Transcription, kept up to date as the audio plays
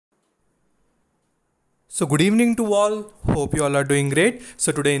So good evening to all. Hope you all are doing great.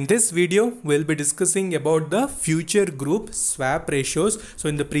 So today in this video we'll be discussing about the future group swap ratios. So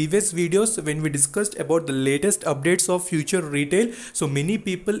in the previous videos when we discussed about the latest updates of future retail, so many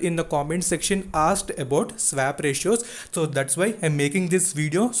people in the comment section asked about swap ratios. So that's why I'm making this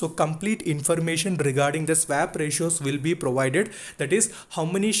video. So complete information regarding the swap ratios will be provided. That is, how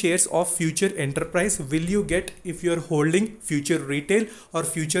many shares of future enterprise will you get if you're holding future retail or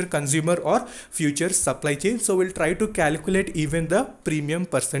future consumer or future supply chain. So we'll try to calculate even the premium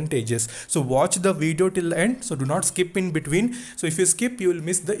percentages. So watch the video till the end. So do not skip in between. So if you skip, you will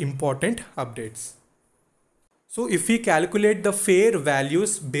miss the important updates. So if we calculate the fair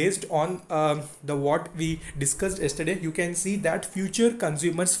values based on the what we discussed yesterday, you can see that future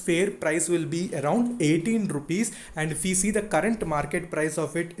consumers fair price will be around 18 rupees, and if we see the current market price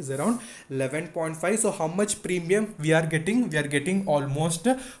of it is around 11.5. So how much premium we are getting? We are getting almost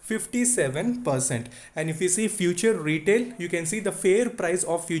 57%. And if you see future retail, you can see the fair price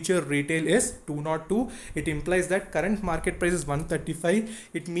of future retail is 202. It implies that current market price is 135.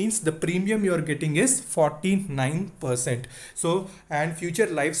 It means the premium you are getting is 49%. So, and future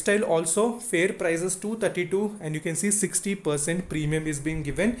lifestyle also fair prices 232, and you can see 60% premium is being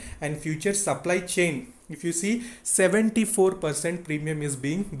given. And future supply chain, if you see 74% premium is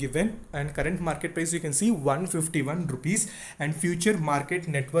being given, and current market price you can see 151 rupees. And future market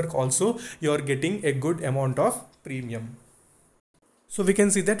network also you are getting a good amount of premium. So we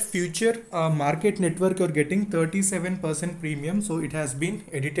can see that future market network you're getting 37% premium. So it has been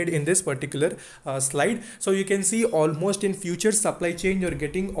edited in this particular slide. So you can see almost in future supply chain you're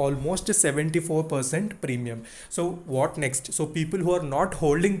getting almost 74% premium. So what next? So people who are not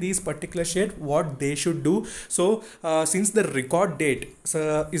holding these particular share, what they should do? So since the record date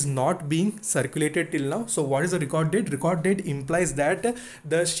is not being circulated till now, so what is the record date? Record date implies that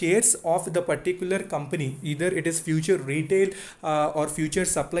the shares of the particular company, either it is future retail or future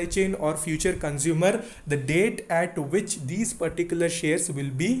supply chain or future consumer, the date at which these particular shares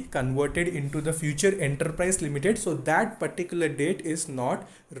will be converted into the future enterprise limited, so that particular date is not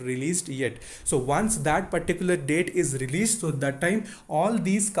released yet. So once that particular date is released, so that time all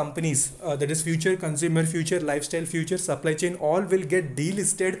these companies, that is future consumer, future lifestyle, future supply chain, all will get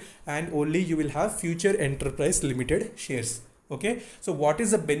delisted, and only you will have future enterprise limited shares. Okay, so what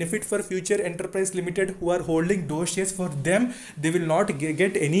is the benefit for future enterprise limited who are holding those shares? For them, they will not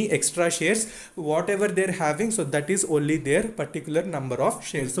get any extra shares. Whatever they're having, so that is only their particular number of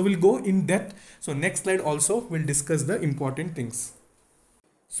shares. So we'll go in depth. So next slide also we'll discuss the important things.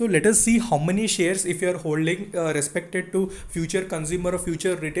 So let us see how many shares, if you are holding respected to future consumer or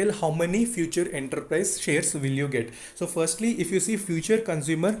future retail, how many future enterprise shares will you get? So firstly, if you see future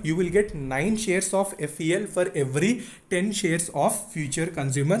consumer, you will get 9 shares of FEL for every 10 shares of future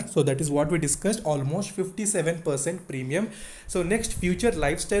consumer. So that is what we discussed, almost 57% premium. So next, future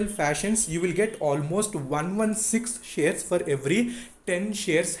lifestyle fashions, you will get almost 116 shares for every 10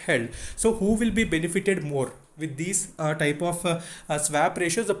 shares held. So who will be benefited more with these type of swap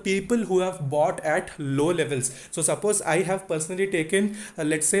ratios? The people who have bought at low levels. So suppose I have personally taken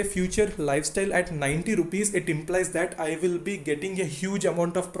let's say future lifestyle at 90 rupees, it implies that I will be getting a huge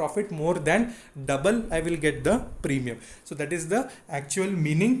amount of profit, more than double I will get the premium. So that is the actual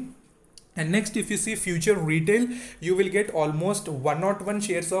meaning. And next, if you see future retail, you will get almost 101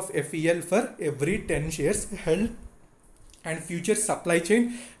 shares of FEL for every 10 shares held. And future supply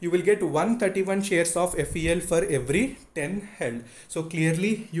chain, you will get 131 shares of FEL for every 10 held. So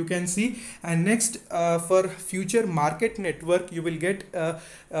clearly you can see. And next, for future market network, you will get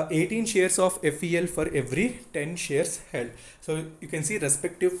 18 shares of FEL for every 10 shares held. So you can see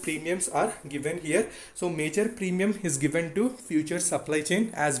respective premiums are given here. So major premium is given to future supply chain,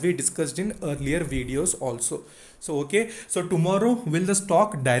 as we discussed in earlier videos also. So okay, so tomorrow will the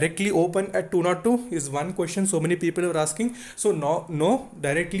stock directly open at 202 is one question so many people are asking. So no,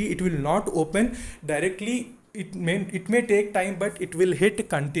 directly it will not open directly. It may take time, but it will hit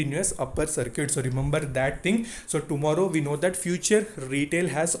continuous upper circuit. So remember that thing. So tomorrow we know that future retail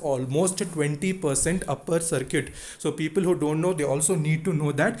has almost 20% upper circuit. So people who don't know, they also need to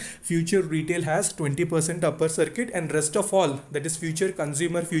know that future retail has 20% upper circuit, and rest of all, that is future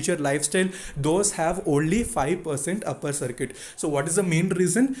consumer, future lifestyle, those have only 5% upper circuit. So what is the main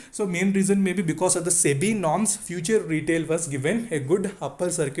reason? So main reason may be because of the SEBI norms, future retail was given a good upper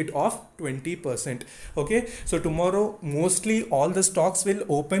circuit of 20%. Okay, so tomorrow mostly all the stocks will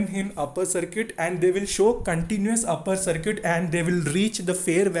open in upper circuit, and they will show continuous upper circuit, and they will reach the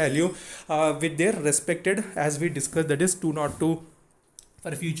fair value with their respected, as we discussed, that is 202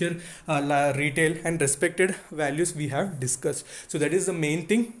 for future retail, and respected values we have discussed. So that is the main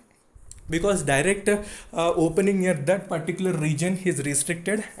thing. because direct opening near that particular region is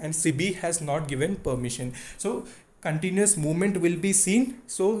restricted and SEBI has not given permission. So continuous movement will be seen.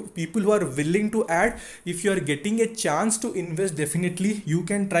 So people who are willing to add, if you are getting a chance to invest, definitely you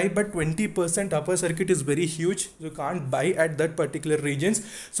can try, but 20% upper circuit is very huge. You can't buy at that particular regions.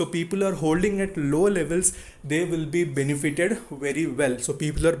 So people are holding at low levels, they will be benefited very well. So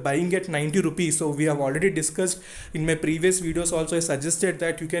people are buying at 90 rupees. So we have already discussed in my previous videos also, I suggested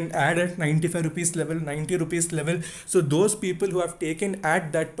that you can add at 95 rupees level, 90 rupees level. So those people who have taken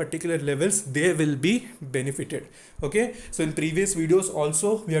at that particular levels, they will be benefited. Okay, so in previous videos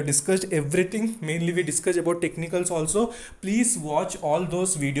also we have discussed everything. Mainly we discussed about technicals also. Please watch all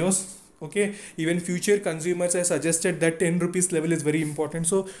those videos. Okay, even future consumers, I suggested that 10 rupees level is very important.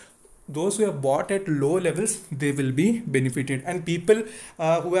 So those who have bought at low levels, they will be benefited, and people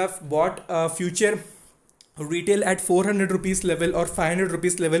who have bought future retail at 400 rupees level or 500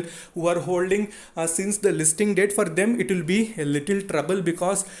 rupees level, who are holding since the listing date, for them it will be a little trouble,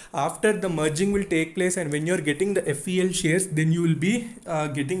 because after the merging will take place and when you're getting the FEL shares, then you will be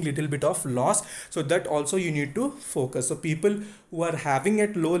getting little bit of loss. So that also you need to focus. So people who are having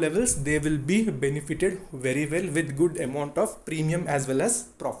at low levels, they will be benefited very well with good amount of premium as well as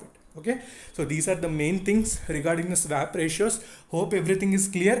profit. Okay, so these are the main things regarding the swap ratios. Hope everything is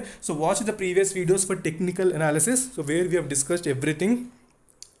clear. So watch the previous videos for technical analysis, so where we have discussed everything.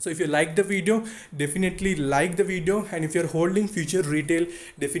 So if you like the video, definitely like the video, and if you're holding future retail,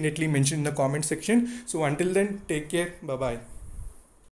 definitely mention in the comment section. So until then, take care. Bye bye.